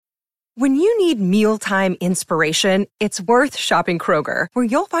When you need mealtime inspiration, it's worth shopping Kroger, where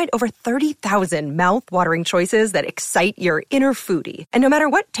you'll find over 30,000 mouth-watering choices that excite your inner foodie. And no matter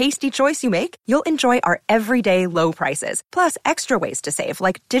what tasty choice you make, you'll enjoy our everyday low prices, plus extra ways to save,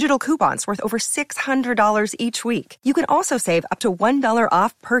 like digital coupons worth over $600 each week. You can also save up to $1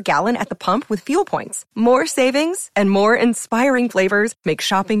 off per gallon at the pump with fuel points. More savings and more inspiring flavors make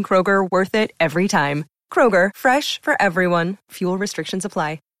shopping Kroger worth it every time. Kroger, fresh for everyone. Fuel restrictions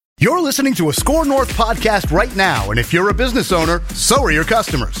apply. You're listening to a Score North podcast right now, and if you're a business owner, so are your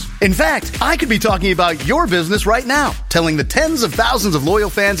customers. In fact, I could be talking about your business right now, telling the tens of thousands of loyal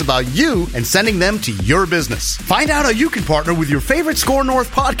fans about you and sending them to your business. Find out how you can partner with your favorite Score North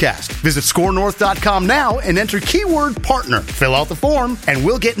podcast. Visit scorenorth.com now and enter keyword partner. Fill out the form, and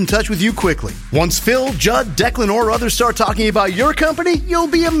we'll get in touch with you quickly. Once Phil, Judd, Declan, or others start talking about your company, you'll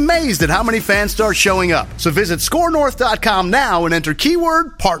be amazed at how many fans start showing up. So visit scorenorth.com now and enter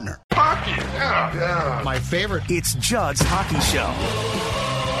keyword partner. Hockey, yeah. My favorite. It's Judd's Hockey Show.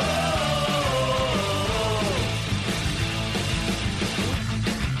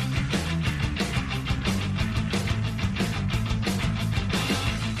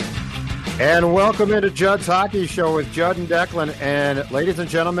 And welcome into Judd's Hockey Show with Judd and Declan. And ladies and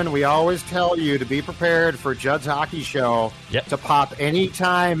gentlemen, we always tell you to be prepared for Judd's Hockey Show to pop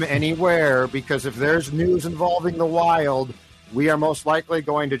anytime, anywhere, because if there's news involving the Wild, we are most likely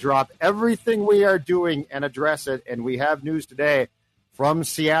going to drop everything we are doing and address it. And we have news today from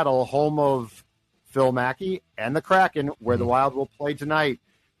Seattle, home of Phil Mackey and the Kraken, where the Wild will play tonight.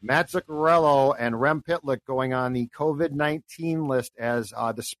 Matt Zuccarello and Rem Pitlick going on the COVID-19 list as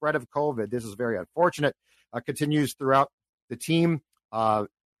the spread of COVID, this is very unfortunate, continues throughout the team.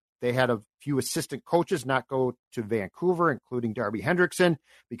 They had a few assistant coaches not go to Vancouver, including Darby Hendrickson,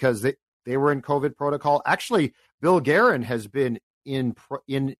 because they were in COVID protocol. Actually, Bill Guerin has been in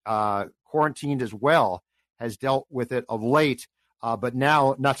quarantined as well, has dealt with it of late. But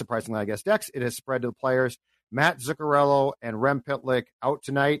now, not surprisingly, I guess, Dex, it has spread to the players. Matt Zuccarello and Rem Pitlick out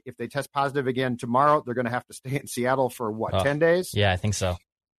tonight. If they test positive again tomorrow, they're going to have to stay in Seattle for, 10 days? Yeah, I think so.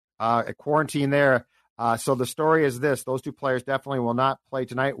 A quarantine there. So the story is this. Those two players definitely will not play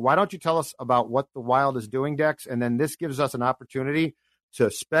tonight. Why don't you tell us about what the Wild is doing, Dex? And then this gives us an opportunity to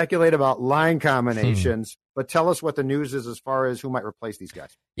speculate about line combinations, but tell us what the news is as far as who might replace these guys.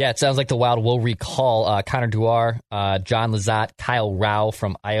 Yeah, it sounds like the Wild will recall Connor Dewar, John Lizotte, Kyle Rao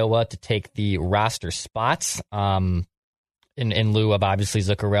from Iowa to take the roster spots in lieu of obviously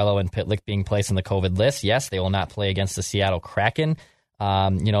Zuccarello and Pitlick being placed on the COVID list. Yes, they will not play against the Seattle Kraken.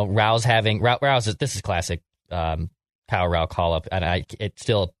 Rao's this is classic Kyle Rao call-up, and it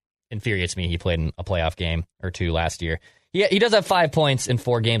still infuriates me. He played in a playoff game or two last year. Yeah, he does have 5 points in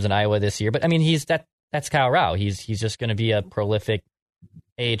 4 games in Iowa this year, but I mean, that's Kyle Rao. He's just going to be a prolific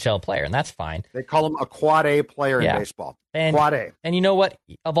AHL player, and that's fine. They call him a quad A player in baseball. Quad A. And you know what?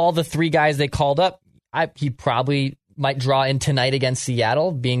 Of all the 3 guys they called up, he probably might draw in tonight against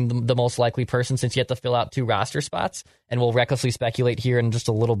Seattle, being the most likely person since you have to fill out 2 roster spots. And we'll recklessly speculate here in just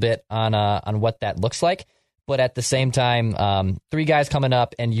a little bit on what that looks like. But at the same time, 3 guys coming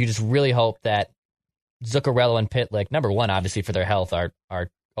up, and you just really hope that Zuccarello and Pitlick, number one, obviously for their health, are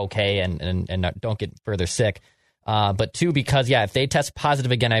okay and don't get further sick. But 2, because, if they test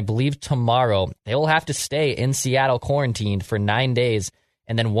positive again, I believe tomorrow, they will have to stay in Seattle quarantined for 9 days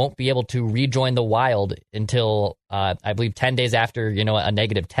and then won't be able to rejoin the Wild until, I believe, 10 days after, a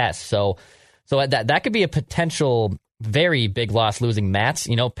negative test. So that could be a potential very big loss, losing Mats.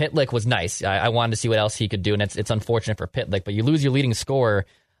 Pitlick was nice. I wanted to see what else he could do, and it's unfortunate for Pitlick, but you lose your leading scorer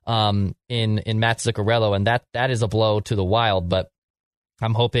in Matt Zuccarello, and that is a blow to the Wild. But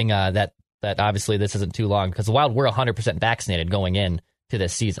I'm hoping that obviously this isn't too long, because the Wild were 100% vaccinated going in to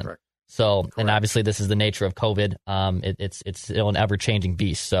this season. Correct. So, Correct. And obviously this is the nature of COVID. It's still an ever-changing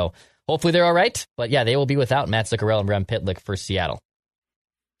beast. So hopefully they're all right. But yeah, they will be without Matt Zuccarello and Rem Pitlick for Seattle.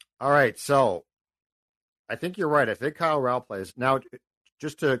 All right, so I think you're right. I think Kyle Rao plays. Now,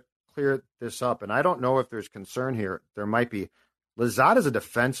 just to clear this up, and I don't know if there's concern here. There might be. Lizotte is a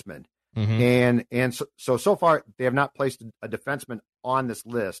defenseman, and so far they have not placed a defenseman on this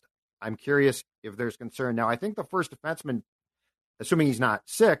list. I'm curious if there's concern. Now, I think the first defenseman, assuming he's not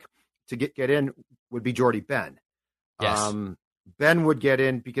sick, to get in would be Jordy Ben. Yes. Ben would get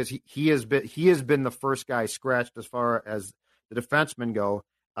in because he has been the first guy scratched as far as the defensemen go.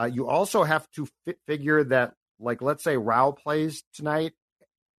 You also have to figure that, like, let's say Rao plays tonight,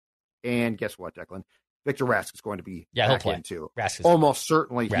 and guess what, Declan? Victor Rask is going to be back in too. Almost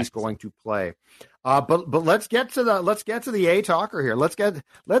certainly he's going to play. But let's get to the A talker here. Let's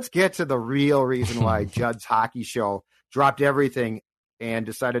get to the real reason why Judd's Hockey Show dropped everything and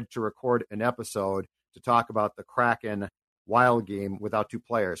decided to record an episode to talk about the Kraken Wild game without two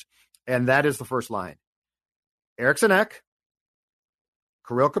players. And that is the first line. Eriksson Ek,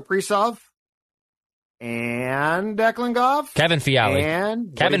 Kirill Kaprizov, and Declan Goff. Kevin Fiala.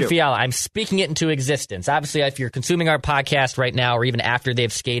 And Kevin Fiala. I'm speaking it into existence. Obviously, if you're consuming our podcast right now, or even after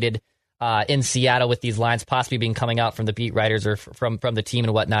they've skated in Seattle with these lines possibly being coming out from the beat writers or from the team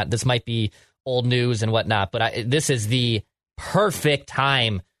and whatnot, this might be old news and whatnot, but this is the perfect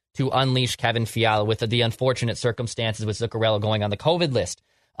time to unleash Kevin Fiala with the unfortunate circumstances with Zuccarello going on the COVID list.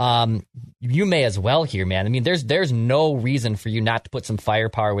 You may as well here, man. I mean, there's no reason for you not to put some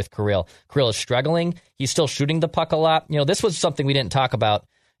firepower with Kirill. Kirill is struggling. He's still shooting the puck a lot. You know, this was something we didn't talk about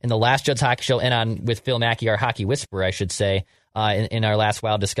in the last Judd's Hockey Show and on with Phil Mackey, our hockey whisperer, I should say, in our last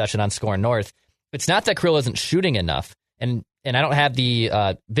Wild discussion on Score North. It's not that Kirill isn't shooting enough, and I don't have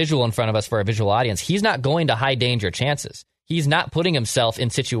the visual in front of us for our visual audience. He's not going to high danger chances. He's not putting himself in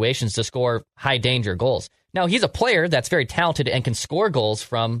situations to score high danger goals. Now, he's a player that's very talented and can score goals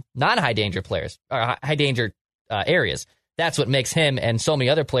from non-high danger players, or high danger areas. That's what makes him and so many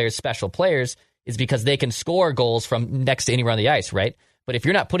other players special players, is because they can score goals from next to anywhere on the ice, right? But if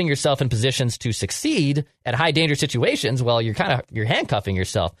you're not putting yourself in positions to succeed at high danger situations, well, you're handcuffing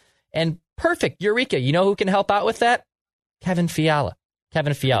yourself. And perfect, Eureka. You know who can help out with that? Kevin Fiala. So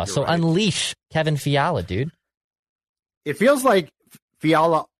right. Unleash Kevin Fiala, dude. It feels like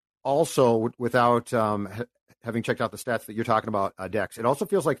Fiala also, without having checked out the stats that you're talking about, Dex, it also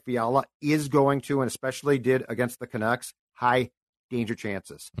feels like Fiala is going to, and especially did against the Canucks, high danger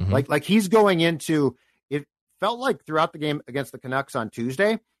chances. Mm-hmm. Like he's going into, it felt like throughout the game against the Canucks on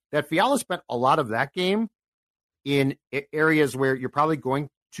Tuesday, that Fiala spent a lot of that game in areas where you're probably going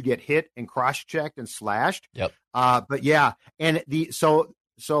to get hit and cross-checked and slashed. Yep. But yeah, and so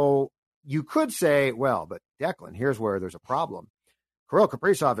you could say, well, but Declan, here's where there's a problem. Kirill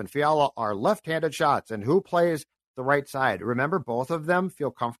Kaprizov and Fiala are left-handed shots, and who plays the right side? Remember, both of them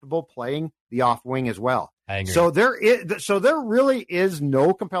feel comfortable playing the off wing as well. I agree. So there really is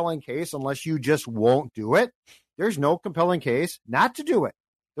no compelling case unless you just won't do it. There's no compelling case not to do it.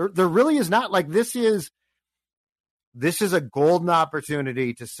 There really is not. Like this is a golden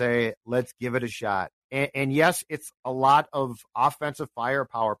opportunity to say, let's give it a shot. And yes, it's a lot of offensive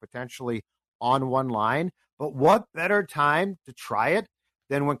firepower potentially on one line, but what better time to try it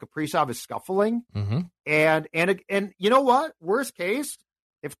than when Kaprizov is scuffling? Mm-hmm. And you know what? Worst case,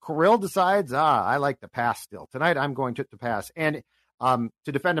 if Kirill decides, I like to pass still tonight, I'm going to pass. And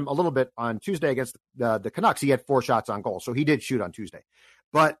to defend him a little bit on Tuesday against the Canucks, he had 4 shots on goal, so he did shoot on Tuesday.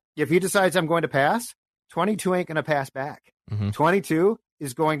 But if he decides I'm going to pass, 22 ain't going to pass back. Mm-hmm. 22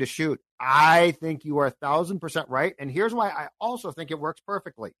 is going to shoot. I think you are 1,000% right. And here's why I also think it works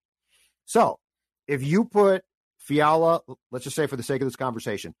perfectly. So if you put Fiala, let's just say for the sake of this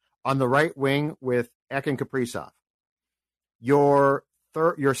conversation, on the right wing with Ek and Kaprizov, your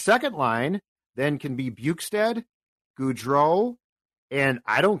second line then can be Bukestad, Gaudreau, and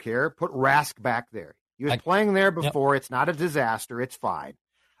I don't care, put Rask back there. He was playing there before. Yep. It's not a disaster. It's fine.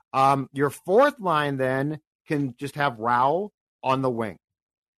 Your fourth line then can just have Rao on the wing.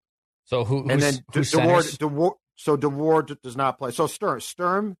 So who DeWard does not play. So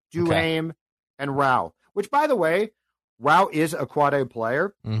Sturm, Duhaime, and Rao. Which, by the way, Rao is a quad A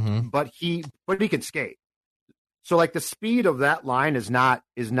player, mm-hmm. but he can skate. So like the speed of that line is not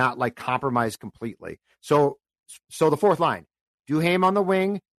like compromised completely. So the fourth line, Duhaime on the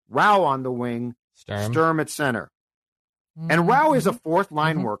wing, Rao on the wing, Sturm at center. Mm-hmm. And Rao is a fourth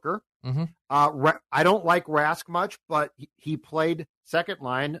line mm-hmm. worker. Mm-hmm. I don't like Rask much, but he played second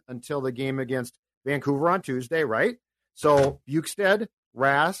line until the game against Vancouver on Tuesday, right? So Bukestad,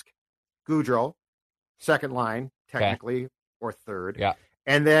 Rask, Gaudreau, second line, technically, or third. Yeah.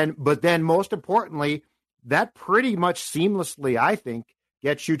 But then most importantly, that pretty much seamlessly, I think,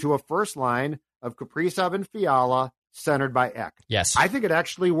 gets you to a first line of Kaprizov and Fiala centered by Ek. Yes. I think it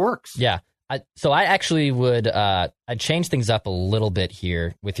actually works. Yeah. So I actually would I'd change things up a little bit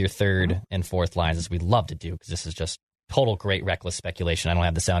here with your third and fourth lines, as we love to do, because this is just total great reckless speculation. I don't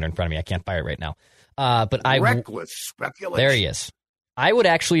have the sounder in front of me. I can't fire it right now. Reckless speculation. There he is. I would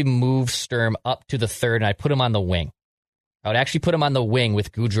actually move Sturm up to the third, and I'd put him on the wing. I would actually put him on the wing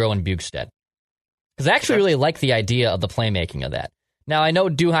with Gaudreau and Bukestad, because I actually really like the idea of the playmaking of that. Now, I know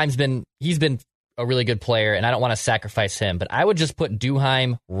Duheime's been a really good player, and I don't want to sacrifice him, but I would just put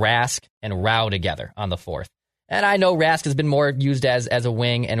Duhaime, Rask, and Rao together on the fourth. And I know Rask has been more used as a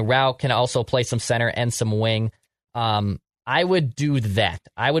wing, and Rao can also play some center and some wing. I would do that.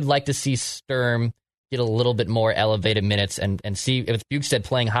 I would like to see Sturm get a little bit more elevated minutes and see if Bukestad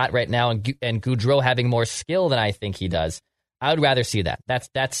playing hot right now and Gaudreau having more skill than I think he does. I would rather see that.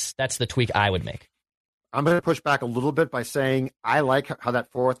 That's the tweak I would make. I'm going to push back a little bit by saying I like how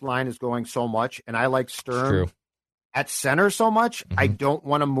that fourth line is going so much, and I like Sturm at center so much. I don't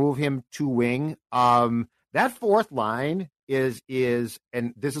want to move him to wing. That fourth line is,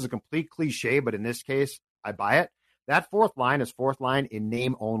 and this is a complete cliche, but in this case, I buy it. That fourth line is fourth line in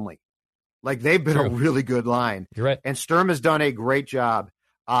name only. Like, they've been a really good line. You're right. And Sturm has done a great job.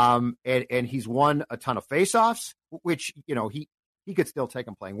 And he's won a ton of faceoffs, which, he could still take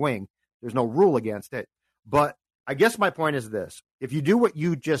them playing wing. There's no rule against it. But I guess my point is this. If you do what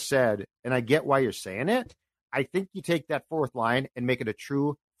you just said, and I get why you're saying it, I think you take that fourth line and make it a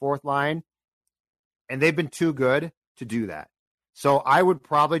true fourth line. And they've been too good to do that. So I would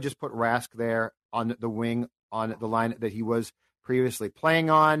probably just put Rask there on the wing on the line that he was previously playing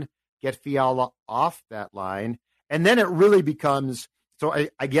on, get Fiala off that line. And then it really becomes, so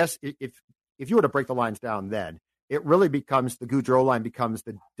I guess if you were to break the lines down then, it really becomes, the Gaudreau line becomes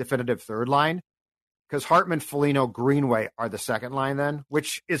the definitive third line. Because Hartman, Foligno, Greenway are the second line then,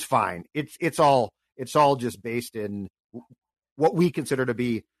 which is fine. It's all just based in what we consider to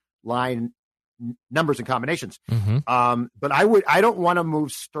be line numbers and combinations. But I don't want to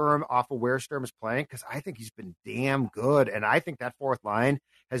move Sturm off of where Sturm is playing, because I think he's been damn good, and I think that fourth line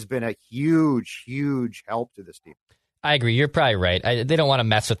has been a huge, huge help to this team. I agree. You're probably right. They don't want to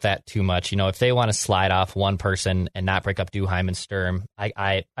mess with that too much. If they want to slide off one person and not break up Duheim and Sturm,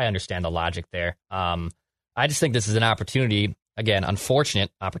 I understand the logic there. I just think this is an opportunity, again, unfortunate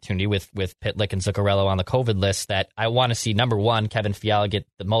opportunity with Pitlick and Zuccarello on the COVID list, that I want to see, number one, Kevin Fiala get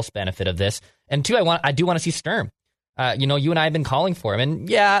the most benefit of this. And two, I do want to see Sturm. You and I have been calling for him.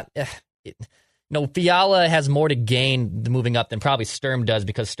 And Fiala has more to gain moving up than probably Sturm does,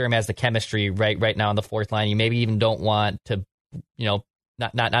 because Sturm has the chemistry right now on the fourth line. You maybe even don't want to,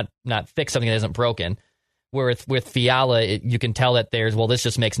 not fix something that isn't broken. Where with Fiala, you can tell that this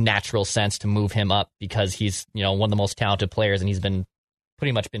just makes natural sense to move him up, because he's, one of the most talented players, and he's been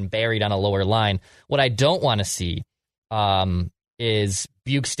pretty much been buried on a lower line. What I don't want to see is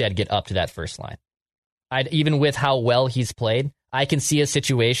Bukestad get up to that first line. Even with how well he's played, I can see a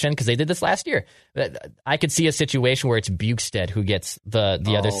situation, because they did this last year, I could see a situation where it's Bukestad who gets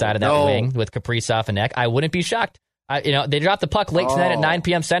the other side of that wing with Kaprizov and Ek. I wouldn't be shocked. They dropped the puck late tonight at 9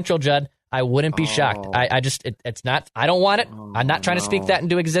 p.m. Central, Judd. I wouldn't be shocked. It's not. I don't want it. I'm not trying to speak that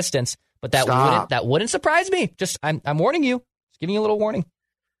into existence, but that wouldn't surprise me. Just I'm warning you. Just giving you a little warning.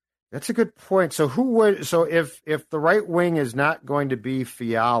 That's a good point. So if the right wing is not going to be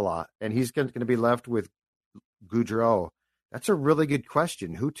Fiala and he's going to be left with Gaudreau, that's a really good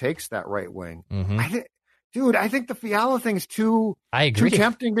question. Who takes that right wing? I think the Fiala thing's too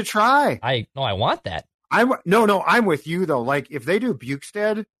tempting to try. I want that. I'm with you though. Like, if they do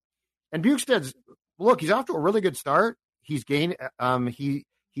Bukestad, and Bukestad's, he's off to a really good start. He's gained,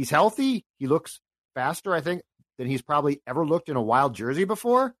 he's healthy. He looks faster, I think, than he's probably ever looked in a Wild jersey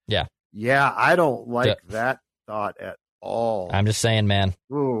before. Yeah. Yeah, I don't like that thought at all. I'm just saying, man.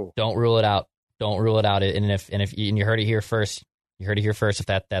 Ooh. Don't rule it out. Don't rule it out. And if you heard it here first, if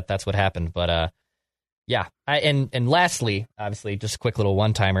that's what happened. But yeah. And lastly, obviously, just a quick little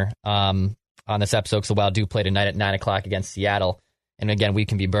one-timer on this episode, because the Wild do play tonight at 9:00 against Seattle. And again, we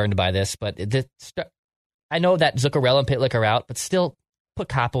can be burned by this, but I know that Zuccarello and Pitlick are out, but still put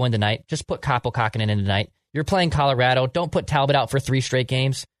Capo in tonight. Just put Capo-Kakkonen in tonight. You're playing Colorado. Don't put Talbot out for 3 straight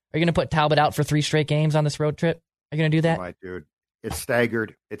games. Are you going to put Talbot out for 3 straight games on this road trip? Are you going to do that? All right, dude. It's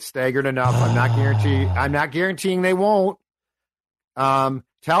staggered. It's staggered enough. I'm not guaranteeing they won't.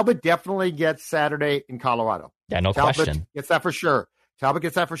 Talbot definitely gets Saturday in Colorado. Yeah, no Talbot question. Gets that for sure. Talbot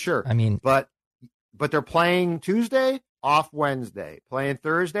gets that for sure. I mean, but they're playing Tuesday, off Wednesday, playing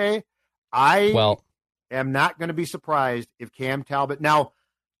Thursday. I am not going to be surprised if Cam Talbot. Now,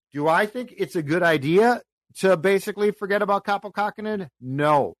 do I think it's a good idea to basically forget about Capo-Kakkonen?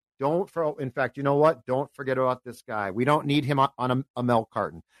 No. In fact, you know what? Don't forget about this guy. We don't need him on a milk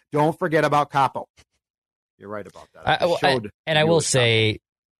carton. Don't forget about Capo. You're right about that. I will say,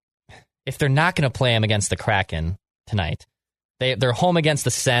 if they're not going to play him against the Kraken tonight, they're home against the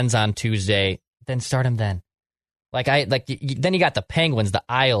Sens on Tuesday, then start him then. Then you got the Penguins, the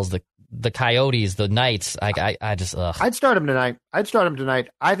Isles, the Coyotes, the Knights. I just I'd start him tonight.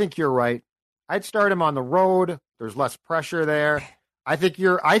 I think you're right. I'd start him on the road. There's less pressure there. I think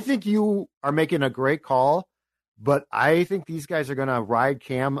you are making a great call, but I think these guys are going to ride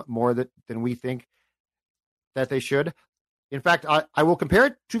Cam more than we think that they should. In fact, I will compare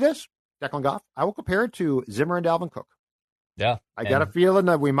it to this, Declan Goff. I will compare it to Zimmer and Dalvin Cook. Yeah. I got a feeling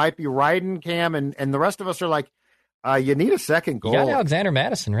that we might be riding Cam, and the rest of us are like, You need a second goal. You got Alexander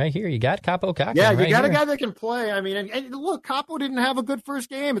Madison right here. You got Capo Cochran. Yeah, you got here. a guy that can play. I mean, and look, Capo didn't have a good first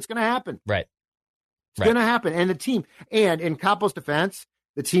game. It's going to happen. Right. It's going to happen. And the team, and in Capo's defense,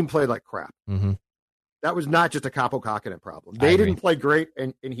 the team played like crap. Mm-hmm. That was not just a Capo Cochran problem. They didn't play great,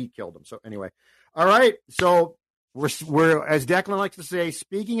 and he killed them. So anyway, all right. So we're as Declan likes to say,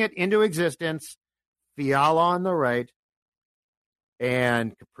 speaking it into existence. Fiala on the right,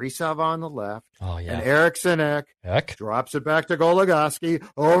 and Kaprizov on the left. Oh yeah. And Eriksson drops it back to Goligoski,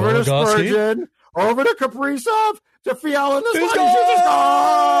 over to Spurgeon, over to Kaprizov, to Fiala in the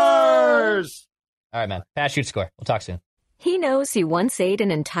scores! All right, man. Pass, shoot, score. We'll talk soon. He knows you once ate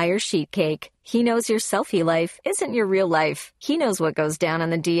an entire sheet cake. He knows your selfie life isn't your real life. He knows what goes down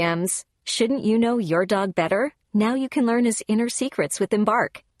on the DMs. Shouldn't you know your dog better? Now you can learn his inner secrets with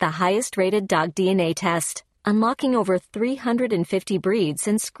Embark, the highest-rated dog DNA test. Unlocking over 350 breeds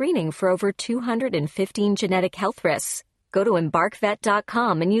and screening for over 215 genetic health risks. Go to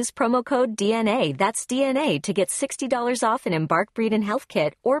EmbarkVet.com and use promo code DNA, that's DNA, to get $60 off an Embark Breed and Health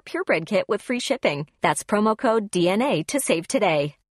Kit or Purebred Kit with free shipping. That's promo code DNA to save today.